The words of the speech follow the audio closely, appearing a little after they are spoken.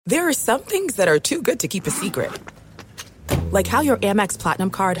There are some things that are too good to keep a secret. Like how your Amex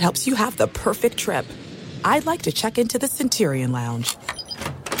Platinum card helps you have the perfect trip. I'd like to check into the Centurion Lounge.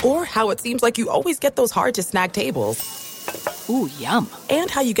 Or how it seems like you always get those hard-to-snag tables. Ooh, yum.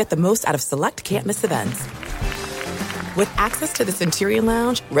 And how you get the most out of select can't-miss events. With access to the Centurion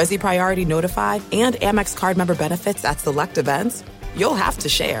Lounge, Resi Priority Notified, and Amex card member benefits at select events, you'll have to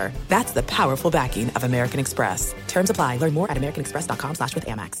share. That's the powerful backing of American Express. Terms apply. Learn more at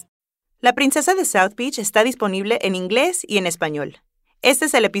americanexpress.com/withAmex. La Princesa de South Beach está disponible en inglés y en español. Este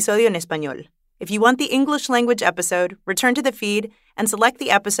es el episodio en español. If you want the English language episode, return to the feed and select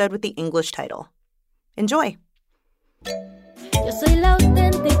the episode with the English title. Enjoy! Yo soy la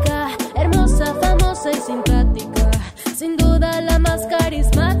auténtica, hermosa, famosa y simpática. Sin duda la más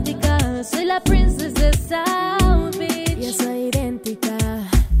carismática. Soy la princesa de South Beach. Yo soy idéntica.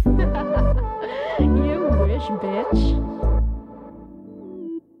 You wish, bitch.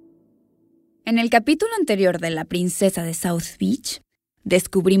 En el capítulo anterior de La Princesa de South Beach,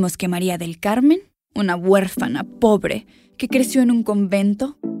 descubrimos que María del Carmen, una huérfana pobre que creció en un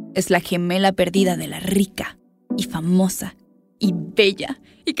convento, es la gemela perdida de la rica y famosa y bella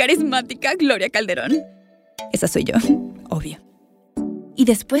y carismática Gloria Calderón. Esa soy yo, obvio. Y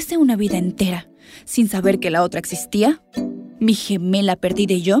después de una vida entera sin saber que la otra existía, mi gemela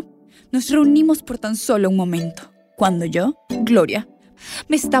perdida y yo nos reunimos por tan solo un momento, cuando yo, Gloria,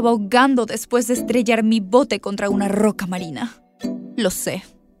 me estaba ahogando después de estrellar mi bote contra una roca marina. Lo sé,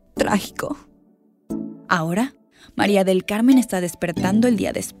 trágico. Ahora, María del Carmen está despertando el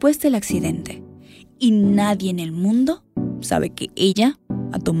día después del accidente y nadie en el mundo sabe que ella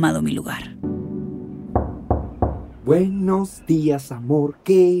ha tomado mi lugar. Buenos días, amor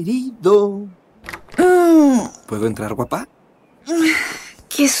querido. ¿Puedo entrar, guapa?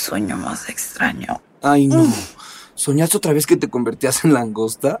 Qué sueño más extraño. Ay, no. ¿Soñaste otra vez que te convertías en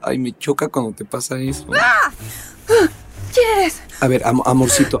langosta? Ay, me choca cuando te pasa eso. ¿Quién eres? A ver,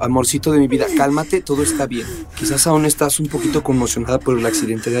 amorcito de mi vida, cálmate, todo está bien. Quizás aún estás un poquito conmocionada por el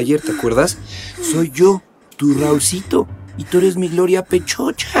accidente de ayer, ¿te acuerdas? Soy yo, tu Raulcito, y tú eres mi Gloria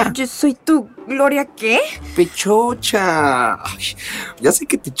Pechocha. ¿Yo soy tu Gloria qué? Pechocha. Ay, ya sé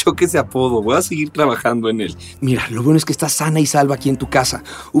que te choque ese apodo, voy a seguir trabajando en él. Mira, lo bueno es que estás sana y salva aquí en tu casa.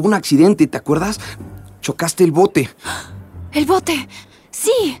 Hubo un accidente, ¿te acuerdas? Chocaste el bote. ¿El bote?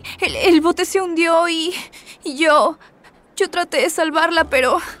 Sí, el bote se hundió y yo traté de salvarla,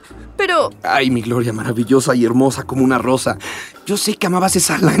 pero... Ay, mi Gloria, maravillosa y hermosa como una rosa. Yo sé que amabas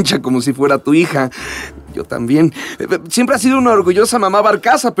esa lancha como si fuera tu hija. Yo también. Siempre has sido una orgullosa mamá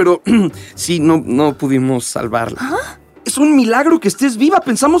barcaza, pero sí, no pudimos salvarla. ¿Ah? Es un milagro que estés viva.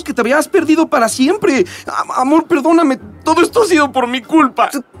 Pensamos que te habías perdido para siempre. Amor, perdóname. Todo esto ha sido por mi culpa.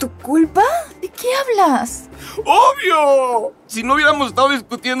 ¿Tu culpa? ¿De qué hablas? ¡Obvio! Si no hubiéramos estado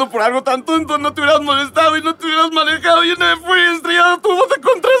discutiendo por algo tan tonto, no te hubieras molestado y no te hubieras manejado llena de furia y estrellado tu bote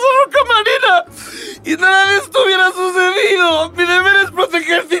contra esa roca marina. Y nada de esto hubiera sucedido. Mi deber es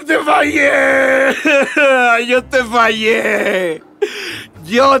protegerte y te fallé. Yo te fallé.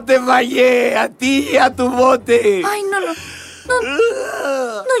 Yo te fallé, a ti y a tu bote. Ay, no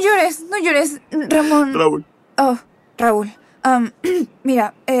llores, Ramón. Raúl. Oh, Raúl.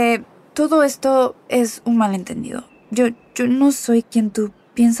 Mira, todo esto es un malentendido. Yo no soy quien tú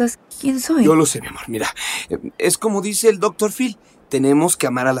piensas quién soy. Yo lo sé, mi amor, mira. Es como dice el Dr. Phil. Tenemos que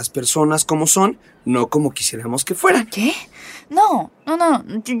amar a las personas como son, no como quisiéramos que fueran. ¿Qué? No.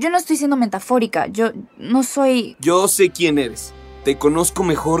 Yo no estoy siendo metafórica. Yo no soy... Yo sé quién eres. Te conozco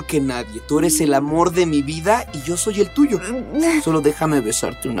mejor que nadie. Tú eres el amor de mi vida y yo soy el tuyo. Solo déjame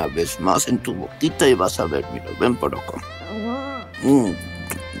besarte una vez más en tu boquita y vas a ver. Mira, ven por acá.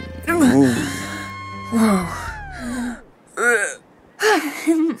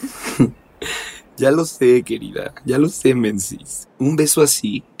 Ya lo sé, querida. Ya lo sé, Mensis. Un beso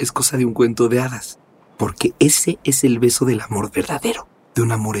así es cosa de un cuento de hadas. Porque ese es el beso del amor verdadero. De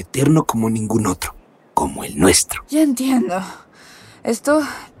un amor eterno como ningún otro. Como el nuestro. Ya entiendo. Esto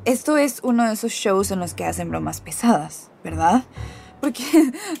es uno de esos shows en los que hacen bromas pesadas, ¿verdad? Porque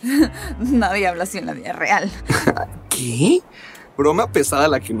nadie habla así en la vida real. ¿Qué? Broma pesada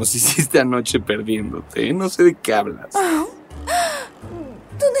la que nos hiciste anoche perdiéndote. No sé de qué hablas.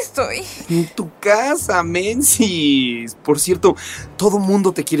 ¿Dónde estoy? En tu casa, Mensis. Por cierto, todo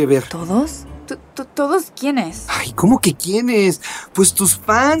mundo te quiere ver. ¿Todos? ¿Todos quiénes? Ay, ¿cómo que quiénes? Pues tus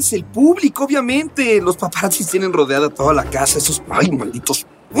fans, el público, obviamente. Los paparazzis tienen rodeada toda la casa. Esos, ay, malditos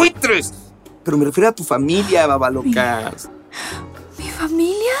buitres. Pero me refiero a tu familia, babalocas. ¿Mi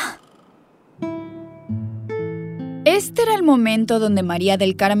familia? Este era el momento donde María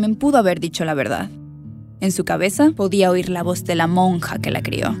del Carmen pudo haber dicho la verdad. En su cabeza podía oír la voz de la monja que la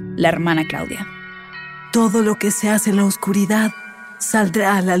crió, la hermana Claudia. Todo lo que se hace en la oscuridad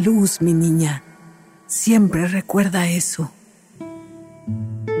saldrá a la luz, mi niña. Siempre recuerda eso.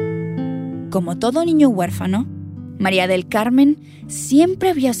 Como todo niño huérfano, María del Carmen siempre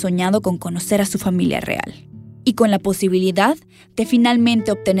había soñado con conocer a su familia real y con la posibilidad de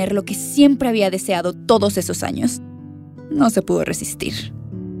finalmente obtener lo que siempre había deseado todos esos años. No se pudo resistir.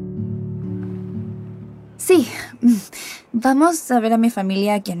 Sí, vamos a ver a mi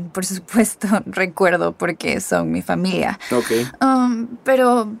familia, a quien por supuesto recuerdo porque son mi familia. Ok.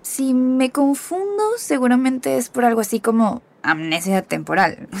 Pero si me confundo, seguramente es por algo así como amnesia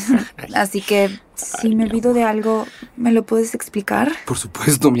temporal. Así que si me olvido de algo, ¿me lo puedes explicar? Por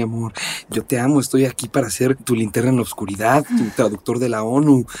supuesto, mi amor. Yo te amo. Estoy aquí para ser tu linterna en la oscuridad, tu traductor de la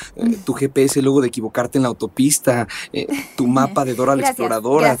ONU, tu GPS luego de equivocarte en la autopista, tu mapa de Dora la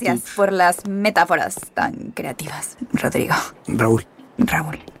Exploradora. Gracias por las metáforas tan creativas, Rodrigo. Raúl.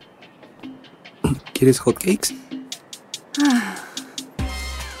 ¿Quieres hotcakes?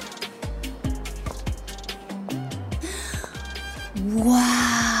 ¡Wow!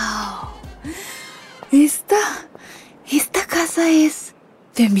 ¿Esta casa es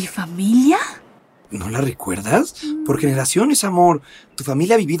de mi familia? ¿No la recuerdas? Por generaciones, amor. Tu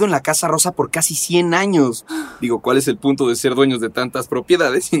familia ha vivido en la Casa Rosa por casi 100 años. Digo, ¿cuál es el punto de ser dueños de tantas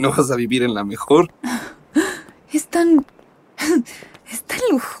propiedades si no vas a vivir en la mejor? Es tan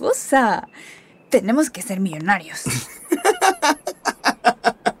lujosa. Tenemos que ser millonarios.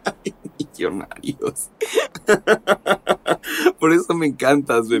 Millonarios. Por eso me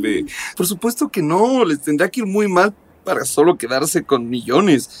encantas, bebé. Por supuesto que no, les tendrá que ir muy mal para solo quedarse con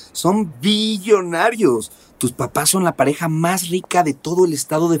millones. Son billonarios. Tus papás son la pareja más rica de todo el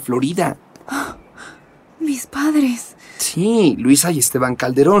estado de Florida. Mis padres. Sí, Luisa y Esteban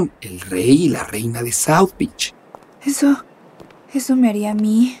Calderón, el rey y la reina de South Beach. Eso me haría a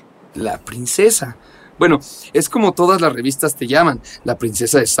mí. La princesa. Bueno, es como todas las revistas te llaman, la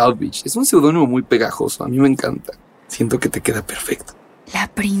princesa de South Beach. Es un seudónimo muy pegajoso, a mí me encanta. Siento que te queda perfecto. La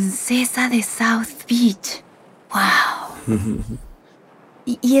princesa de South Beach. ¡Wow!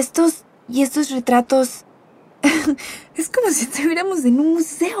 ¿Y estos retratos? Es como si estuviéramos en un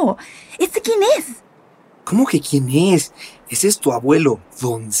museo. ¿Este quién es? ¿Cómo que quién es? Ese es tu abuelo,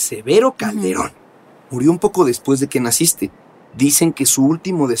 don Severo Calderón. Murió un poco después de que naciste. Dicen que su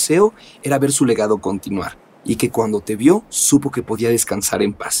último deseo era ver su legado continuar y que cuando te vio supo que podía descansar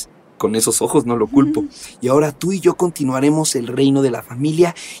en paz. Con esos ojos no lo culpo. Y ahora tú y yo continuaremos el reino de la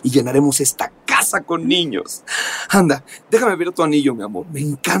familia y llenaremos esta casa con niños. Anda, déjame ver tu anillo, mi amor. Me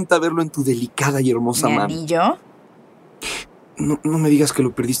encanta verlo en tu delicada y hermosa mano. ¿Mi anillo? No me digas que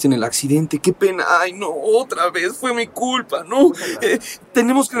lo perdiste en el accidente. ¡Qué pena! ¡Ay, no! Otra vez. Fue mi culpa, ¿no?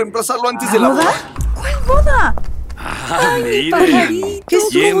 Tenemos que reemplazarlo antes de la boda. ¿Cuál boda? Miren.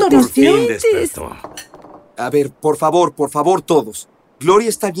 ¿Quién por fin despertó? A ver, por favor, todos. Gloria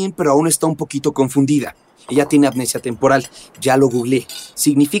está bien, pero aún está un poquito confundida. Ella tiene amnesia temporal. Ya lo googleé.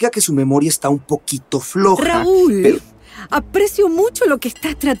 Significa que su memoria está un poquito floja. Raúl, aprecio mucho lo que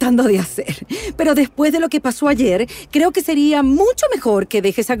estás tratando de hacer. Pero después de lo que pasó ayer, creo que sería mucho mejor que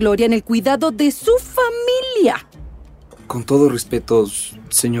dejes a Gloria en el cuidado de su familia. Con todo respeto,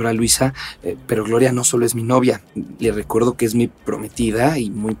 señora Luisa, pero Gloria no solo es mi novia. Le recuerdo que es mi prometida y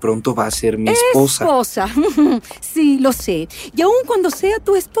muy pronto va a ser mi esposa. Esposa. Sí, lo sé. Y aun cuando sea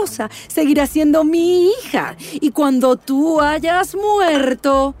tu esposa, seguirá siendo mi hija. Y cuando tú hayas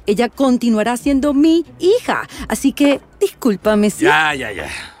muerto, ella continuará siendo mi hija. Así que, discúlpame, ¿sí? Ya.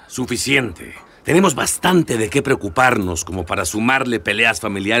 Suficiente. Tenemos bastante de qué preocuparnos como para sumarle peleas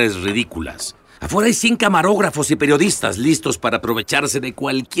familiares ridículas. Afuera hay 100 camarógrafos y periodistas listos para aprovecharse de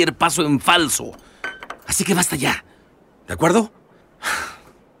cualquier paso en falso. Así que basta ya. ¿De acuerdo?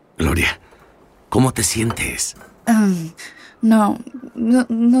 Gloria, ¿cómo te sientes? No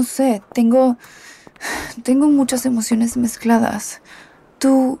sé. Tengo muchas emociones mezcladas.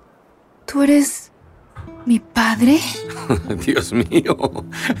 ¿Tú eres mi padre? Dios mío.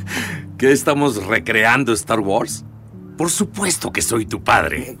 ¿Qué estamos recreando, Star Wars? Por supuesto que soy tu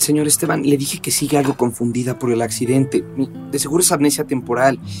padre. Señor Esteban, le dije que sigue algo confundida por el accidente. De seguro es amnesia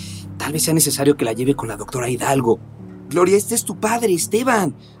temporal. Tal vez sea necesario que la lleve con la doctora Hidalgo. Gloria, este es tu padre,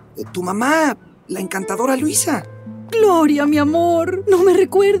 Esteban. Tu mamá, la encantadora Luisa. Gloria, mi amor, ¿no me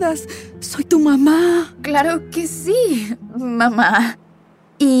recuerdas? Soy tu mamá. Claro que sí, mamá.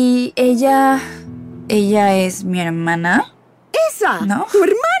 ¿Y ella es mi hermana? ¡Esa! ¿No? ¡Tu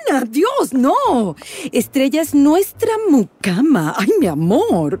hermana! ¡Dios, no! Estrella es nuestra mucama. ¡Ay, mi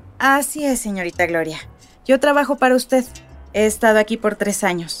amor! Así es, señorita Gloria. Yo trabajo para usted. He estado aquí por 3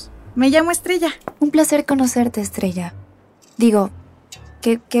 años. Me llamo Estrella. Un placer conocerte, Estrella. Digo,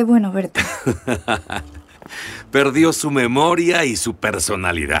 qué bueno verte. Perdió su memoria y su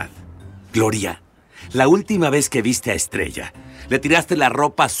personalidad. Gloria, la última vez que viste a Estrella, le tiraste la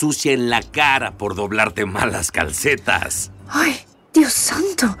ropa sucia en la cara por doblarte mal las calcetas. ¡Ay, Dios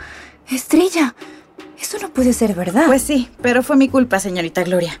santo! Estrella, eso no puede ser verdad. Pues sí, pero fue mi culpa, señorita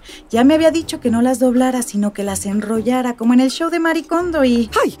Gloria. Ya me había dicho que no las doblara, sino que las enrollara, como en el show de Maricondo y...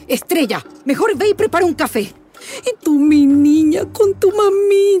 ¡Ay, Estrella! Mejor ve y prepara un café. Y tú, mi niña, con tu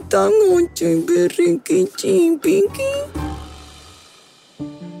mamita.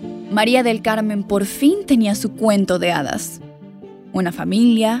 María del Carmen por fin tenía su cuento de hadas. Una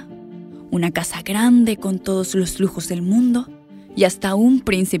familia, una casa grande con todos los lujos del mundo y hasta un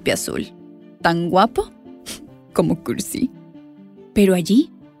príncipe azul. Tan guapo como cursi. Pero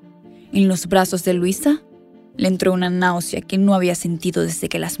allí, en los brazos de Luisa, le entró una náusea que no había sentido desde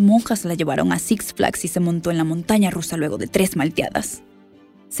que las monjas la llevaron a Six Flags y se montó en la montaña rusa luego de 3 malteadas.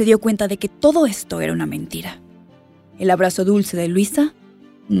 Se dio cuenta de que todo esto era una mentira. El abrazo dulce de Luisa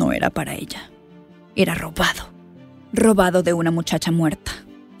no era para ella. Era robado. Robado de una muchacha muerta,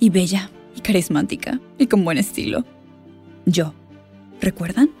 y bella, y carismática, y con buen estilo. Yo,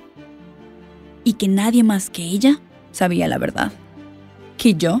 ¿recuerdan? Y que nadie más que ella sabía la verdad.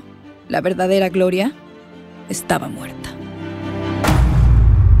 Que yo, la verdadera Gloria, estaba muerta.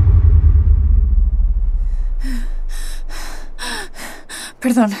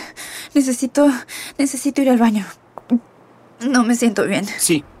 Perdón, necesito ir al baño. No me siento bien.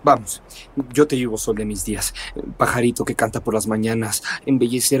 Sí, vamos. Yo te llevo sol de mis días. Pajarito que canta por las mañanas.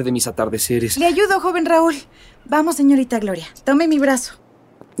 Embellecer de mis atardeceres. Le ayudo, joven Raúl. Vamos, señorita Gloria. Tome mi brazo.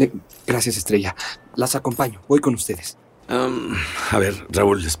 Gracias, Estrella. Las acompaño. Voy con ustedes. A ver,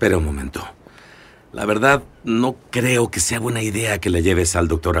 Raúl, espera un momento. La verdad, no creo que sea buena idea que la lleves al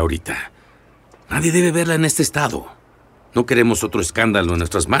doctor ahorita. Nadie debe verla en este estado. No queremos otro escándalo en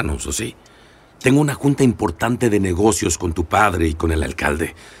nuestras manos, ¿o sí? Tengo una junta importante de negocios con tu padre y con el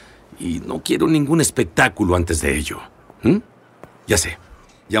alcalde. Y no quiero ningún espectáculo antes de ello. Ya sé.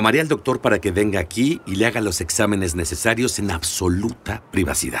 Llamaré al doctor para que venga aquí y le haga los exámenes necesarios en absoluta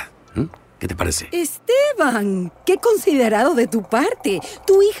privacidad. ¿Qué te parece? Esteban, qué considerado de tu parte.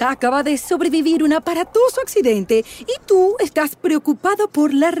 Tu hija acaba de sobrevivir un aparatoso accidente y tú estás preocupado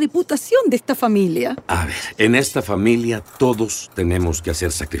por la reputación de esta familia. A ver, en esta familia todos tenemos que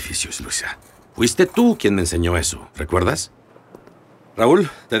hacer sacrificios, Luisa. Fuiste tú quien me enseñó eso, ¿recuerdas? Raúl,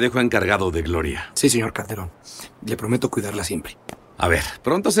 te dejo encargado de Gloria. Sí, señor Calderón. Le prometo cuidarla siempre. A ver,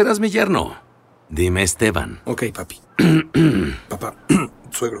 pronto serás mi yerno. Dime, Esteban. Ok, papi. Papá,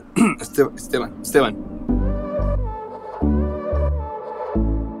 suegro. Esteban.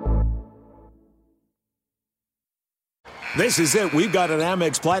 This is it. We've got an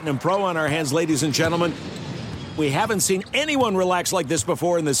Amex Platinum Pro on our hands, ladies and gentlemen. We haven't seen anyone relax like this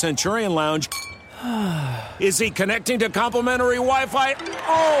before in the Centurion Lounge. Is he connecting to complimentary Wi-Fi?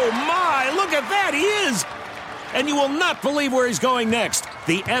 Oh, my! Look at that! He is! And you will not believe where he's going next.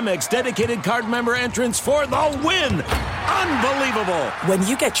 The Amex dedicated card member entrance for the win! Unbelievable! When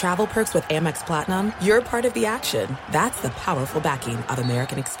you get travel perks with Amex Platinum, you're part of the action. That's the powerful backing of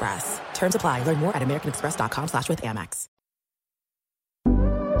American Express. Terms apply. Learn more at americanexpress.com/withAmex.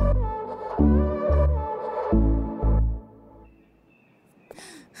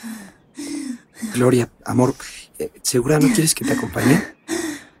 Gloria, amor, ¿segura no quieres que te acompañe?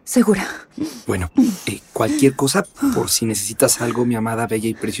 Segura. Bueno, cualquier cosa, por si necesitas algo, mi amada, bella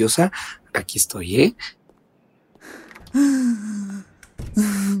y preciosa, aquí estoy, ¿eh?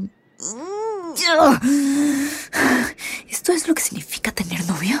 ¿Esto es lo que significa tener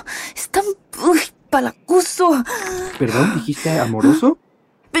novio? Es tan palacuso. ¿Perdón? ¿Dijiste amoroso?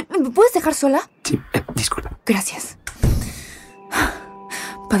 ¿Me puedes dejar sola? Sí, disculpa. Gracias.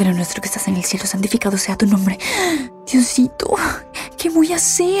 Padre nuestro que estás en el cielo, santificado sea tu nombre. Diosito, ¿qué voy a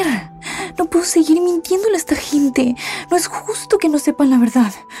hacer? No puedo seguir mintiéndole a esta gente. No es justo que no sepan la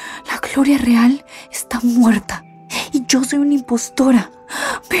verdad. La Gloria real está muerta y yo soy una impostora.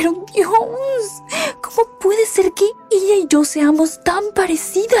 Pero Dios, ¿cómo puede ser que ella y yo seamos tan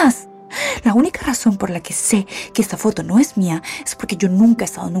parecidas? La única razón por la que sé que esta foto no es mía es porque yo nunca he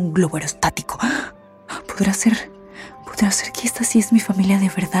estado en un globo aerostático. ¿Podrá ser que esta sí es mi familia de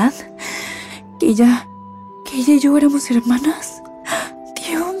verdad? ¿Que ella y yo éramos hermanas?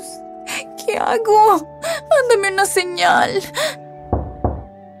 Dios, ¿qué hago? Mándame una señal.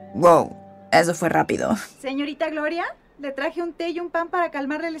 Wow, eso fue rápido. Señorita Gloria, le traje un té y un pan para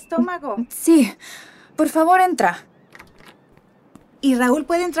calmarle el estómago. Sí, por favor entra. ¿Y Raúl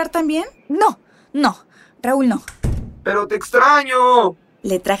puede entrar también? No, Raúl no. ¡Pero te extraño!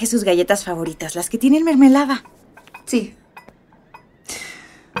 Le traje sus galletas favoritas, las que tienen mermelada. Sí.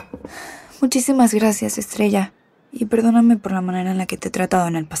 Muchísimas gracias, Estrella. Y perdóname por la manera en la que te he tratado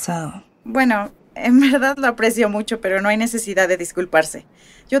en el pasado. Bueno, en verdad lo aprecio mucho, pero no hay necesidad de disculparse.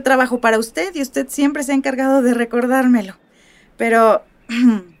 Yo trabajo para usted y usted siempre se ha encargado de recordármelo. Pero,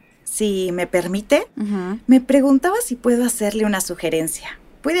 si me permite, me preguntaba si puedo hacerle una sugerencia.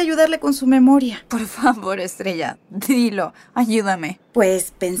 Puede ayudarle con su memoria. Por favor, Estrella, dilo, ayúdame.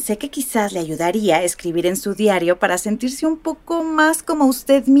 Pues pensé que quizás le ayudaría a escribir en su diario para sentirse un poco más como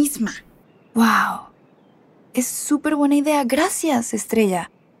usted misma. ¡Wow! Es súper buena idea. Gracias, Estrella.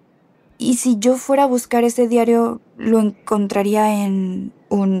 Y si yo fuera a buscar ese diario, lo encontraría en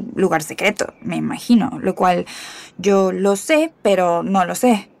un lugar secreto, me imagino. Lo cual yo lo sé, pero no lo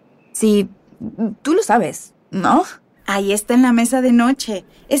sé. Sí, tú lo sabes, ¿no? Ahí está en la mesa de noche.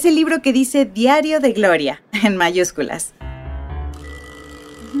 Es el libro que dice Diario de Gloria, en mayúsculas.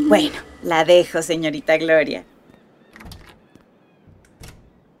 Bueno, la dejo, señorita Gloria.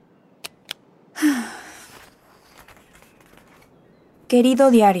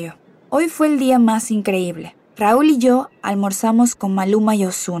 Querido diario, hoy fue el día más increíble. Raúl y yo almorzamos con Maluma y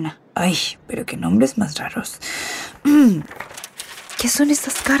Ozuna. Ay, pero qué nombres más raros. ¿Qué son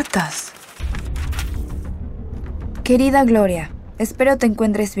estas cartas? Querida Gloria, espero te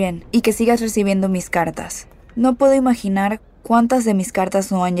encuentres bien y que sigas recibiendo mis cartas. No puedo imaginar cuántas de mis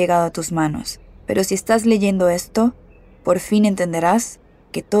cartas no han llegado a tus manos, pero si estás leyendo esto, por fin entenderás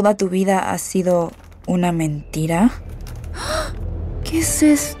que toda tu vida ha sido una mentira. ¿Qué es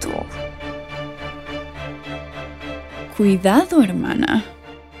esto? Cuidado, hermana,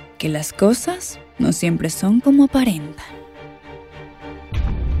 que las cosas no siempre son como aparentan.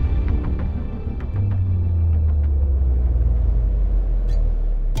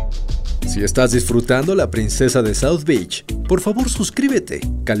 Si estás disfrutando La Princesa de South Beach, por favor suscríbete,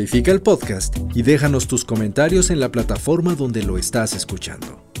 califica el podcast y déjanos tus comentarios en la plataforma donde lo estás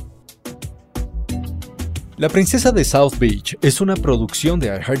escuchando. La Princesa de South Beach es una producción de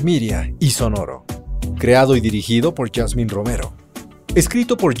iHeartMedia y Sonoro, creado y dirigido por Jasmine Romero.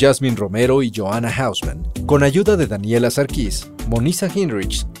 Escrito por Jasmine Romero y Joanna Hausman, con ayuda de Daniela Sarkis, Monisa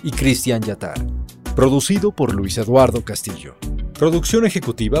Hinrichs y Cristian Yatar. Producido por Luis Eduardo Castillo. Producción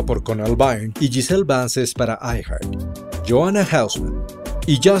ejecutiva por Conal Byrne y Giselle Vances para iHeart. Joanna Hausman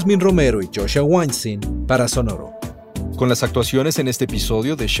y Jasmine Romero y Joshua Weinstein para Sonoro. Con las actuaciones en este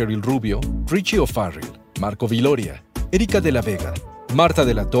episodio de Cheryl Rubio, Richie O'Farrell, Marco Viloria, Erika de la Vega, Marta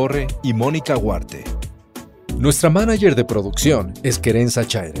de la Torre y Mónica Huarte. Nuestra manager de producción es Querenza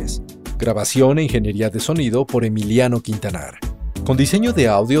Chaires. Grabación e ingeniería de sonido por Emiliano Quintanar. Con diseño de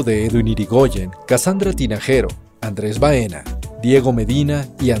audio de Edwin Irigoyen, Cassandra Tinajero, Andrés Baena, Diego Medina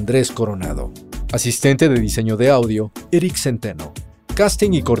y Andrés Coronado. Asistente de diseño de audio, Eric Centeno.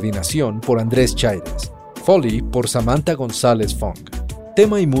 Casting y coordinación por Andrés Chaires. Foley por Samantha González Fong.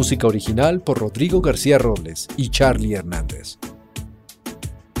 Tema y música original por Rodrigo García Robles y Charlie Hernández.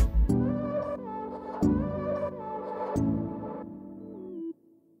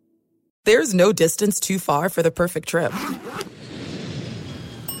 There's no distance too far for the perfect trip.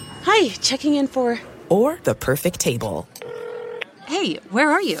 Hi, checking in for... Or the perfect table. Hey, where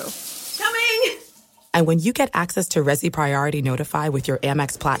are you? Coming! And when you get access to Resi Priority Notify with your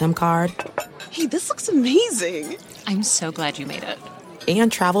Amex Platinum card... Hey, this looks amazing. I'm so glad you made it. And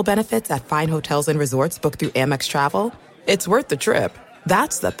travel benefits at fine hotels and resorts booked through Amex Travel, it's worth the trip.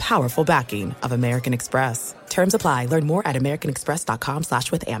 That's the powerful backing of American Express. Terms apply. Learn more at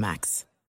americanexpress.com/withAmex.